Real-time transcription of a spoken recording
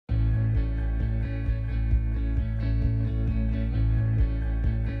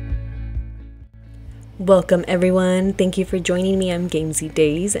Welcome everyone, thank you for joining me. I'm Gamesy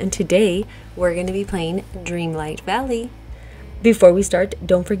Days and today we're going to be playing Dreamlight Valley. Before we start,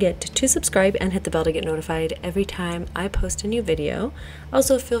 don't forget to subscribe and hit the bell to get notified every time I post a new video.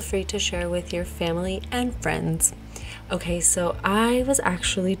 Also feel free to share with your family and friends. Okay, so I was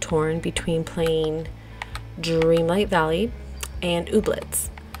actually torn between playing Dreamlight Valley and Ooblets,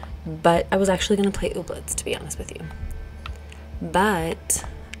 but I was actually going to play Ooblets, to be honest with you. But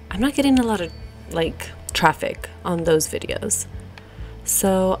I'm not getting a lot of traffic on those videos,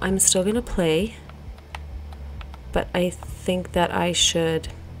 so I'm still gonna play, but I think that I should,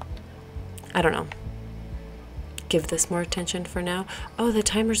 I don't know, give this more attention for now. Oh, the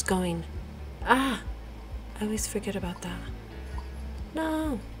timer's going. I always forget about that.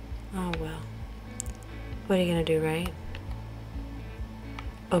 No. Oh well, what are you gonna do, right?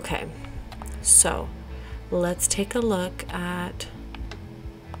 Okay, so let's take a look at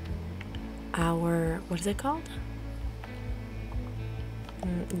our, what is it called?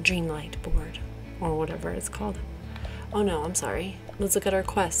 Dreamlight board, or whatever it's called. Oh no, I'm sorry. Let's look at our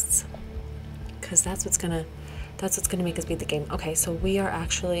quests, because that's what's gonna make us beat the game. Okay, so we are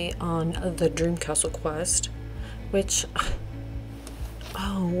actually on the Dream Castle quest, which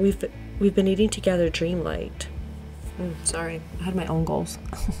we've been eating together Dreamlight. Sorry, I had my own goals.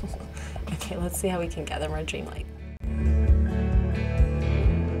 Okay, let's see how we can gather more Dreamlight.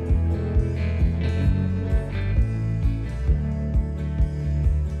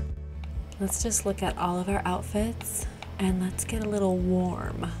 Let's just look at all of our outfits and let's get a little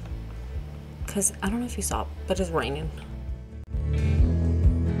warm, because I don't know if you saw, but it's raining.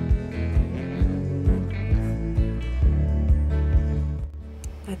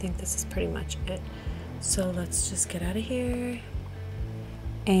 I think this is pretty much it. So let's just get out of here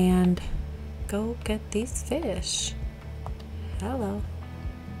and go get these fish. Hello.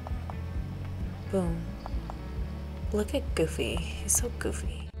 Boom. Look at Goofy. He's so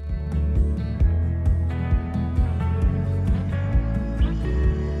goofy.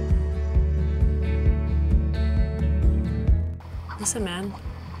 Listen, man,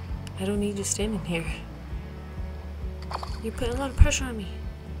 I don't need you standing here. You're putting a lot of pressure on me.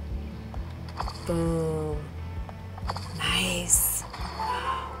 Boom. Nice.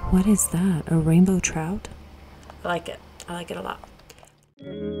 What is that? A rainbow trout? I like it. I like it a lot.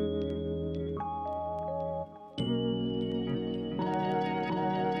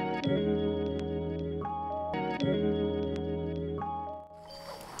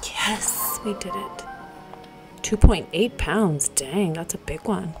 Yes, we did it. 2.8 pounds. Dang, that's a big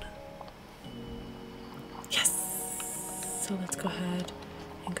one. Yes. So let's go ahead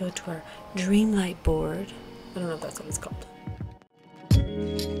and go to our Dreamlight board. I don't know if that's what it's called.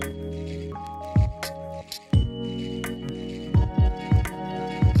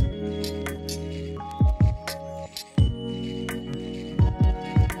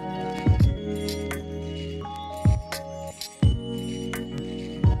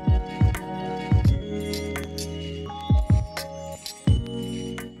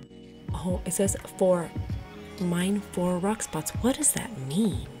 Oh, it says mine 4 rock spots. What does that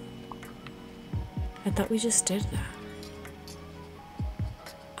mean? I thought we just did that.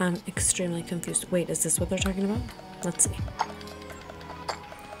 I'm extremely confused. Wait, is this what they're talking about? Let's see.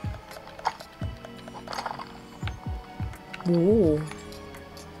 Ooh.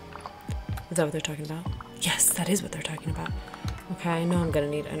 Is that what they're talking about? Yes, that is what they're talking about. Okay, I know I'm gonna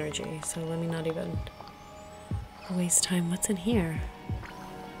need energy, so let me not even waste time. What's in here?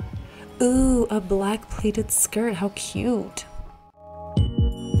 Ooh, a black pleated skirt. How cute.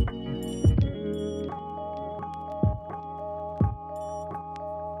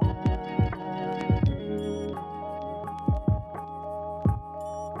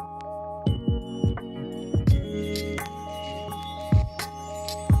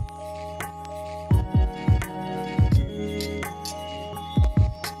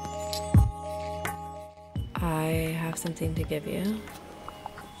 I have something to give you.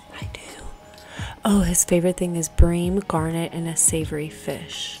 Oh, his favorite thing is bream, garnet, and a savory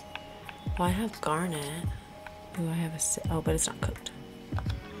fish. Well, I have garnet. Ooh, I have oh, but it's not cooked.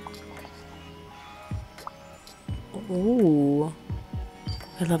 Ooh.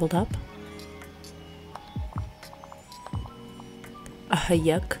 I leveled up.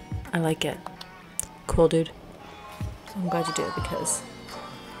 Yuck. I like it. Cool, dude. I'm glad you did, because...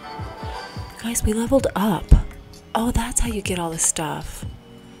 Guys, we leveled up. Oh, that's how you get all this stuff.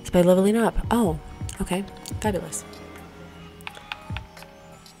 It's by leveling up. Oh. Okay, fabulous.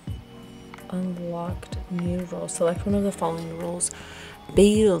 Unlocked new role. Select one of the following rules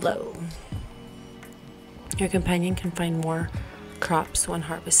below. Your companion can find more crops when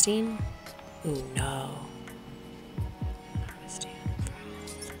harvesting. Ooh, no.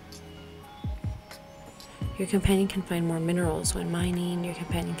 Your companion can find more minerals when mining. Your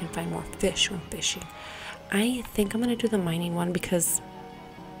companion can find more fish when fishing. I think I'm going to do the mining one because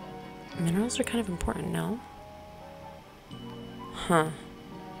minerals are kind of important, no? Huh.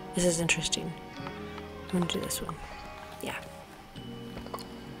 This is interesting. I'm going to do this one. Yeah.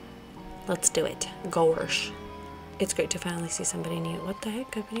 Let's do it. Gosh. It's great to finally see somebody new. What the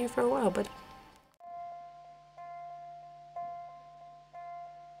heck? I've been here for a while, but...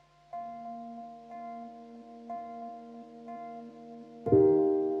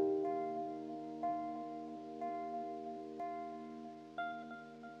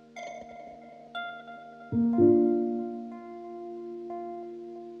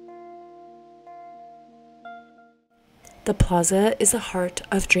 The plaza is the heart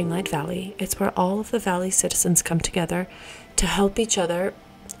of Dreamlight Valley. It's where all of the valley citizens come together to help each other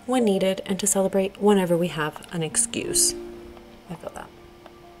when needed and to celebrate whenever we have an excuse. I feel that.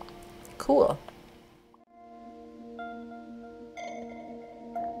 Cool.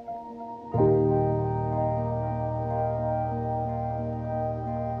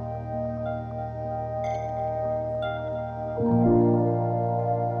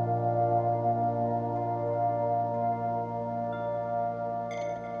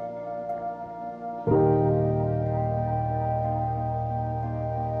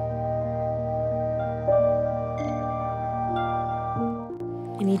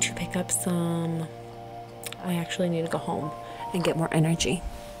 I need to pick up some... I actually need to go home and get more energy.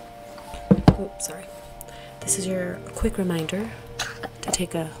 Oops, sorry. This is your quick reminder to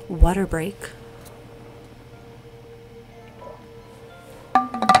take a water break.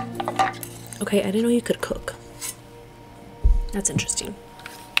 Okay, I didn't know you could cook. That's interesting.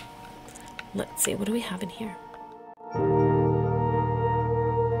 Let's see, what do we have in here?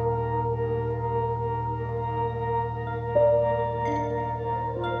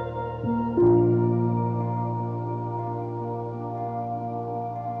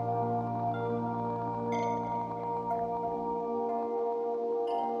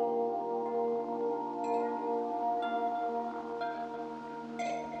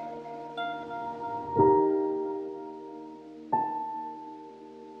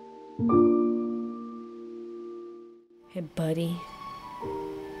 Hey, buddy.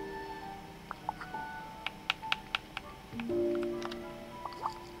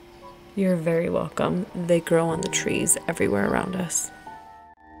 You're very welcome. They grow on the trees everywhere around us.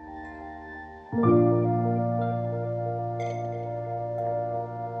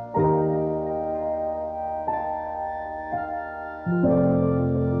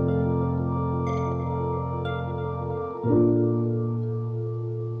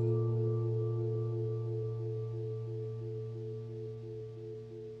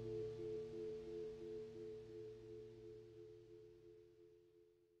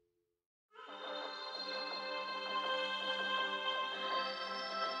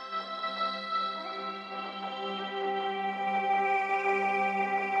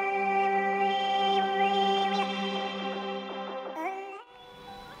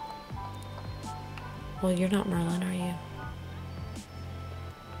 Well, you're not Merlin, are you?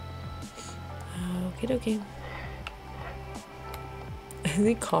 Okie dokie. Is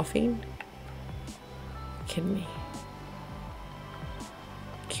he coughing? Kidding me.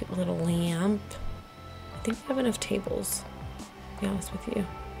 Cute little lamp. I think we have enough tables, to be honest with you.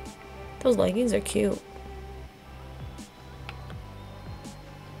 Those leggings are cute.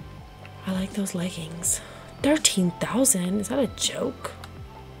 I like those leggings. 13,000? Is that a joke?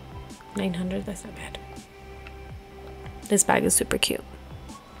 900? That's not bad. This bag is super cute.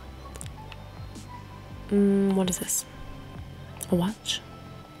 What is this? A watch?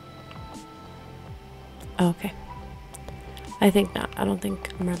 Oh, okay. I think not. I don't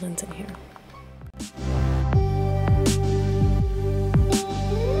think Merlin's in here.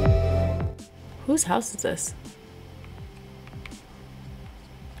 Whose house is this?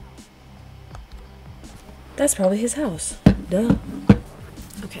 That's probably his house. Duh.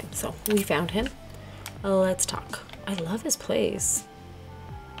 Okay, so we found him. Let's talk. I love his place.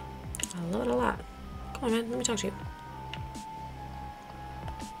 I love it a lot. Come on, man. Let me talk to you.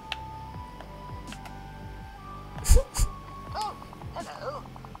 Oh, hello.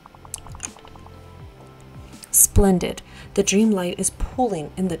 Splendid. The dream light is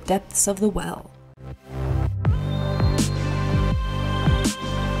pooling in the depths of the well.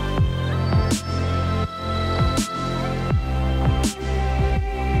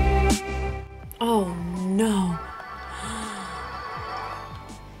 Oh no.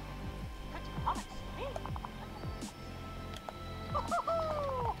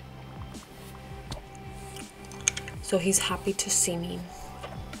 So he's happy to see me.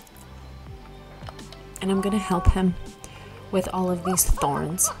 And I'm gonna help him with all of these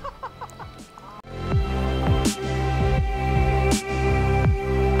thorns.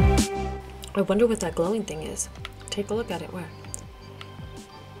 I wonder what that glowing thing is. Take a look at it. Where?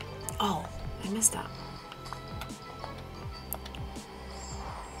 Oh, I missed that.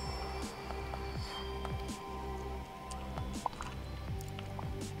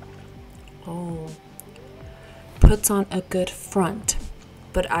 Oh. Puts on a good front,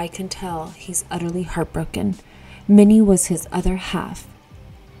 but I can tell he's utterly heartbroken. Minnie was his other half.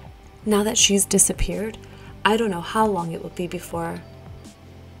 Now that she's disappeared, I don't know how long it will be before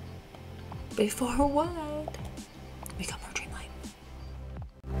what? Become her dream light.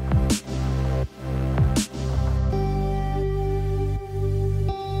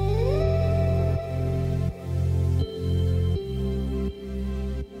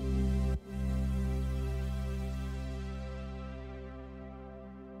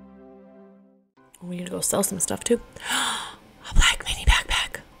 We need to go sell some stuff too. A black mini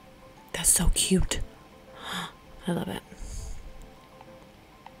backpack. That's so cute. I love it.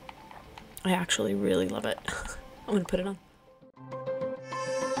 I actually really love it. I'm gonna put it on.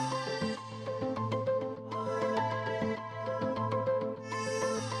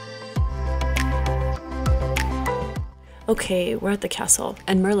 Okay, we're at the castle,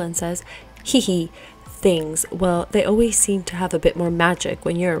 and Merlin says, hee hee, things. Well, they always seem to have a bit more magic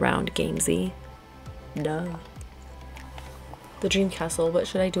when you're around, Gamesy. No. The dream castle, what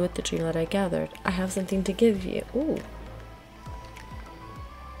should I do with the dream that I gathered? I have something to give you. Ooh.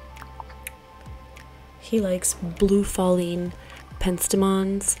 He likes blue falling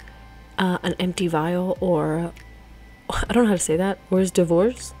penstemons, an empty vial, or I don't know how to say that. Where's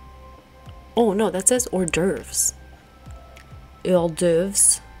divorce? Oh no, that says hors d'oeuvres. Hors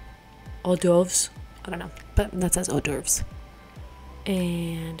d'oeuvres. Hors d'oeuvres. I don't know, but that says hors d'oeuvres.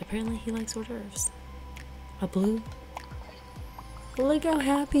 And apparently he likes hors d'oeuvres. A blue. Look how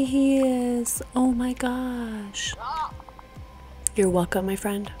happy he is. Oh my gosh. You're welcome, my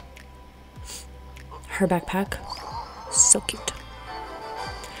friend. Her backpack, so cute.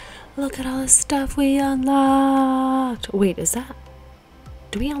 Look at all the stuff we unlocked. Wait, is that,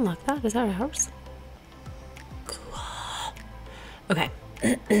 do we unlock that? Is that our house? Cool. Okay.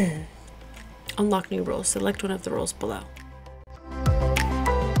 Unlock new roles. Select one of the roles below.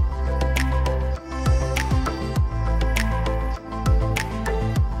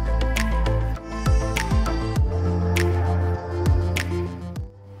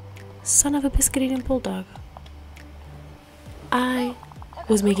 Son of a biscuit eating bulldog. I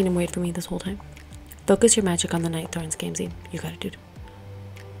was making him wait for me this whole time. Focus your magic on the night thorns, Gamesy. You got it, dude.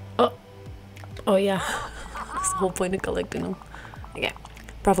 Oh yeah. That's the whole point of collecting them. Okay.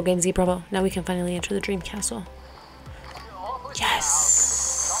 Bravo, Gamesy, bravo. Now we can finally enter the dream castle.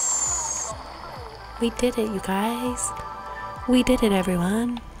 Yes! We did it, you guys. We did it,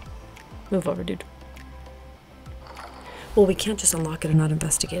 everyone. Move over, dude. Well, we can't just unlock it and not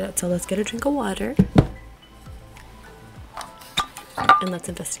investigate it, so let's get a drink of water. And let's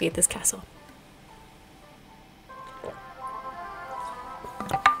investigate this castle.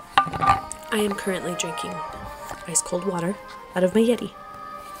 I am currently drinking ice cold water out of my Yeti.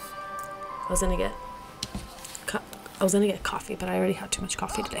 I was gonna get coffee, but I already had too much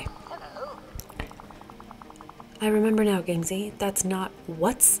coffee today. I remember now, Gamesy, that's not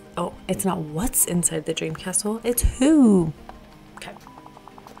what's... Oh, it's not what's inside the dream castle, it's who. Okay.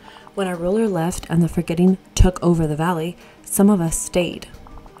 When our ruler left and the forgetting took over the valley, some of us stayed,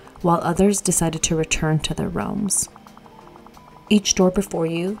 while others decided to return to their realms. Each door before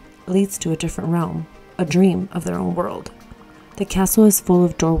you leads to a different realm, a dream of their own world. The castle is full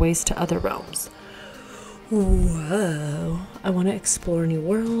of doorways to other realms. Whoa. I want to explore new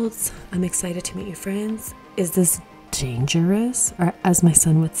worlds. I'm excited to meet new friends. Is this dangerous? Or as my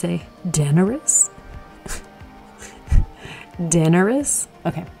son would say, dangerous? Dangerous?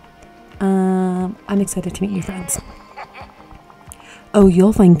 Okay. I'm excited to meet new friends. Oh,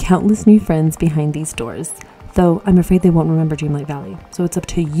 you'll find countless new friends behind these doors, though I'm afraid they won't remember Dreamlight Valley, so it's up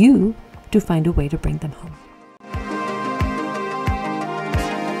to you to find a way to bring them home.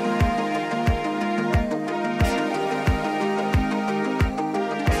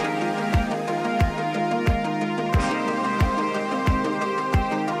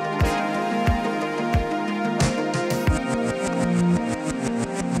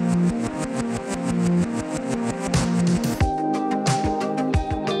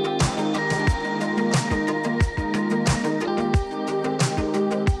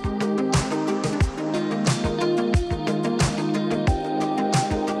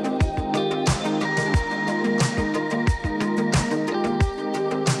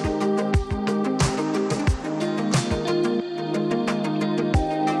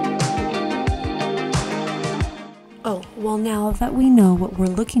 Well, now that we know what we're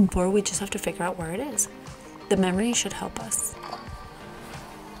looking for, we just have to figure out where it is. The memory should help us.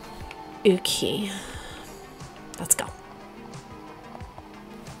 Okay. Let's go.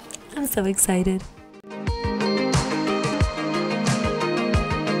 I'm so excited.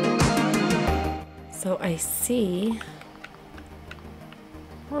 So I see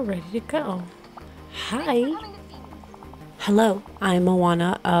we're ready to go. Hi. Hello, I'm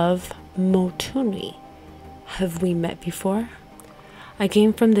Moana of Motunui. Have we met before? I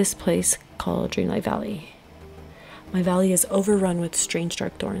came from this place called Dreamlight Valley. My valley is overrun with strange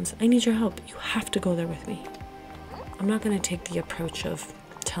dark thorns. I need your help. You have to go there with me. I'm not going to take the approach of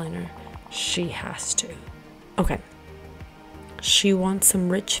telling her she has to. Okay. She wants some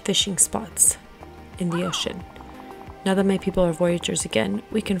rich fishing spots in the ocean. Now that my people are voyagers again,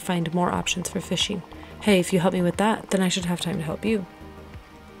 we can find more options for fishing. Hey, if you help me with that, then I should have time to help you.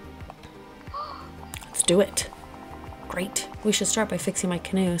 Let's do it. Great. We should start by fixing my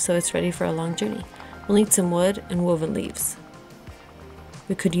canoe so it's ready for a long journey. We'll need some wood and woven leaves.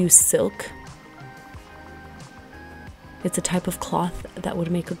 We could use silk. It's a type of cloth that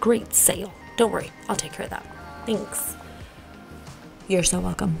would make a great sail. Don't worry, I'll take care of that. Thanks. You're so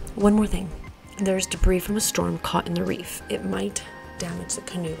welcome. One more thing. There's debris from a storm caught in the reef. It might damage the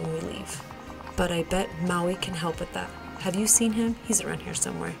canoe when we leave. But I bet Maui can help with that. Have you seen him? He's around here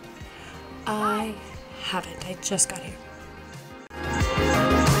somewhere. I haven't. I just got here.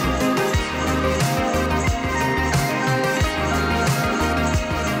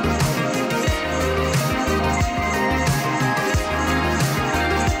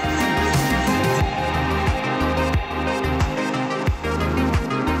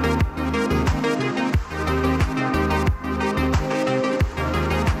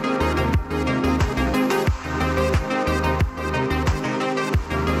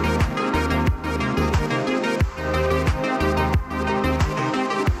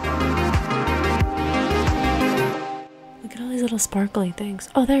 Little sparkly things.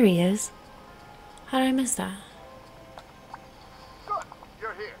 Oh, there he is. How did I miss that? Good.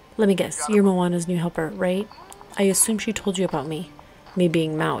 You're here. Let me guess. You're Moana's new helper, right? I assume she told you about me. Me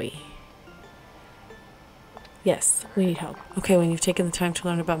being Maui. Yes, we need help. Okay, when you've taken the time to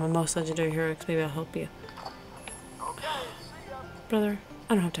learn about my most legendary heroics, maybe I'll help you. Okay, see ya. Brother,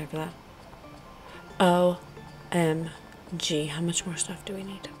 I don't have time for that. OMG. How much more stuff do we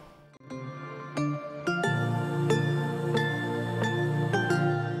need?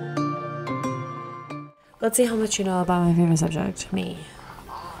 Let's see how much you know about my favorite subject, me.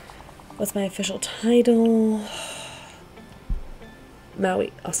 What's my official title?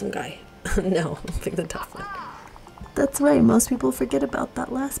 Maui, awesome guy. No, pick the tough one. That's right, most people forget about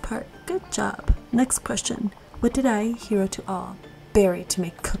that last part. Good job. Next question. What did I, hero to all, bury to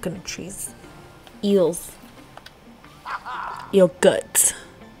make coconut trees? Eels. Eel guts.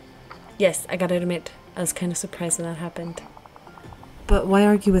 Yes, I gotta admit, I was kind of surprised when that happened. But why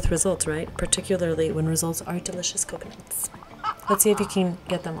argue with results, right? Particularly when results are delicious coconuts. Let's see if you can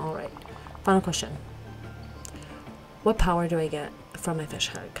get them all right. Final question. What power do I get from my fish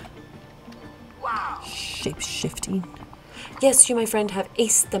hug? Wow. Shape-shifting. Yes, you, my friend, have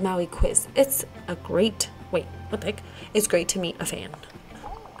aced the Maui quiz. It's a great... Wait, what the heck? It's great to meet a fan.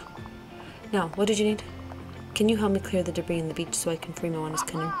 Now, what did you need? Can you help me clear the debris in the beach so I can free Moana's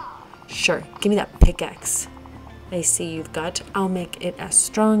canoe? Sure. Give me that pickaxe. I see you've got. I'll make it as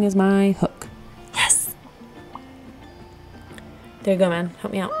strong as my hook. Yes! There you go, man.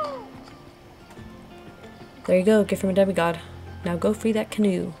 Help me out. There you go. Gift from a demigod. Now go free that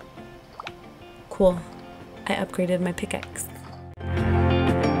canoe. Cool. I upgraded my pickaxe.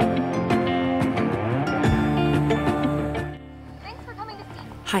 Thanks for coming to see.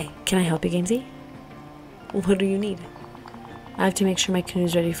 Hi, can I help you, Gamesy? What do you need? I have to make sure my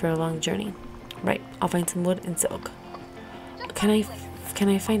canoe's ready for a long journey. Right, I'll find some wood and silk. Can I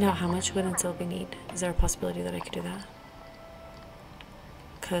find out how much wood and silk we need? Is there a possibility that I could do that?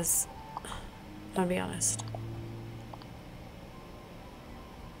 Because, I'll be honest.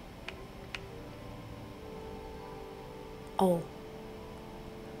 Oh.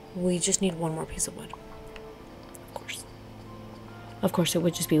 We just need one more piece of wood. Of course. Of course, it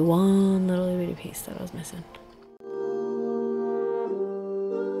would just be one little bitty piece that I was missing.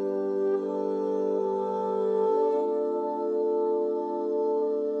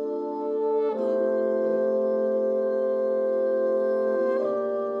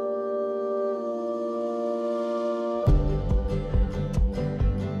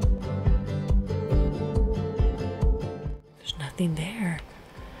 There.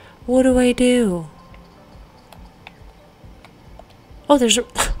 What do I do? Oh, there's a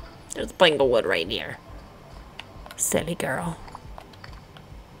plank of wood right here. Silly girl.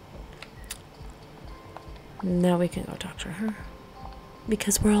 Now we can go talk to her.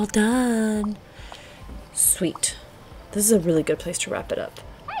 Because we're all done. Sweet. This is a really good place to wrap it up.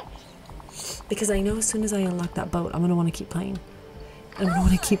 Because I know as soon as I unlock that boat, I'm going to want to keep playing. I'm going to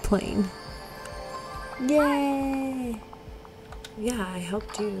want to keep playing. Yay! Yeah, I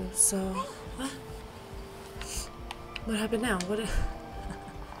helped you, so... What? What happened now? What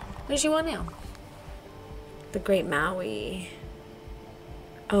does she want now? The Great Maui.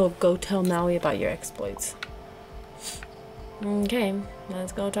 Oh, go tell Maui about your exploits. Okay,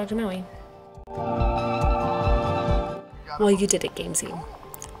 let's go talk to Maui. Well, you did it, Gamesy.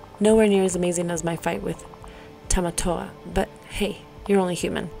 Nowhere near as amazing as my fight with Tamatoa, but hey, you're only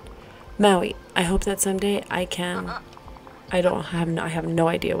human. Maui, I hope that someday I can... I have no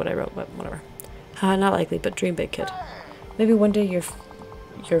idea what I wrote, but whatever. Not likely, but dream big, kid. Maybe one day your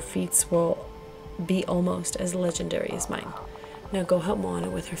feats will be almost as legendary as mine. Now go help Moana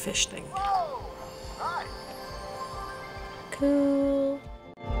with her fish thing. Cool.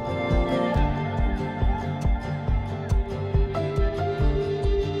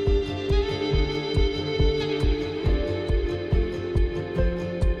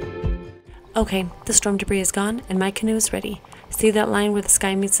 Okay, the storm debris is gone and my canoe is ready. See that line where the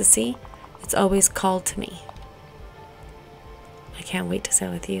sky meets the sea? It's always called to me. I can't wait to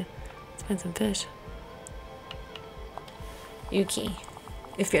sail with you. Let's find some fish. Yuki,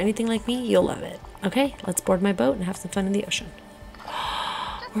 if you're anything like me, you'll love it. Okay, let's board my boat and have some fun in the ocean.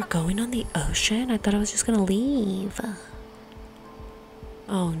 We're going on the ocean? I thought I was just gonna leave.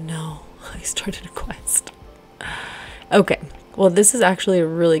 Oh no, I started a quest. Okay, well this is actually a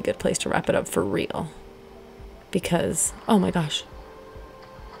really good place to wrap it up for real. Because, oh my gosh.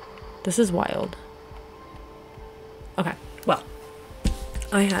 This is wild. Okay, well,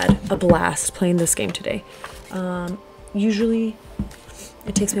 I had a blast playing this game today. Usually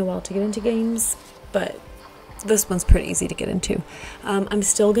it takes me a while to get into games, but this one's pretty easy to get into. I'm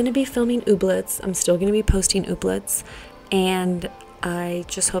still going to be filming ooblets. I'm still going to be posting ooblets, and I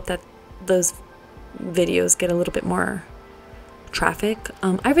just hope that those videos get a little bit more traffic.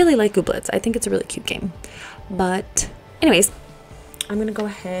 I really like ooblets. I think it's a really cute game. But anyways, I'm going to go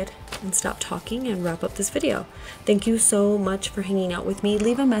ahead and stop talking and wrap up this video. Thank you so much for hanging out with me.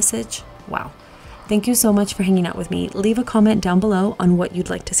 Leave a message. Wow. Thank you so much for hanging out with me. Leave a comment down below on what you'd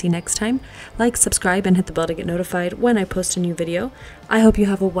like to see next time. Like, subscribe, and hit the bell to get notified when I post a new video. I hope you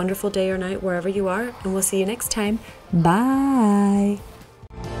have a wonderful day or night wherever you are, and we'll see you next time. Bye!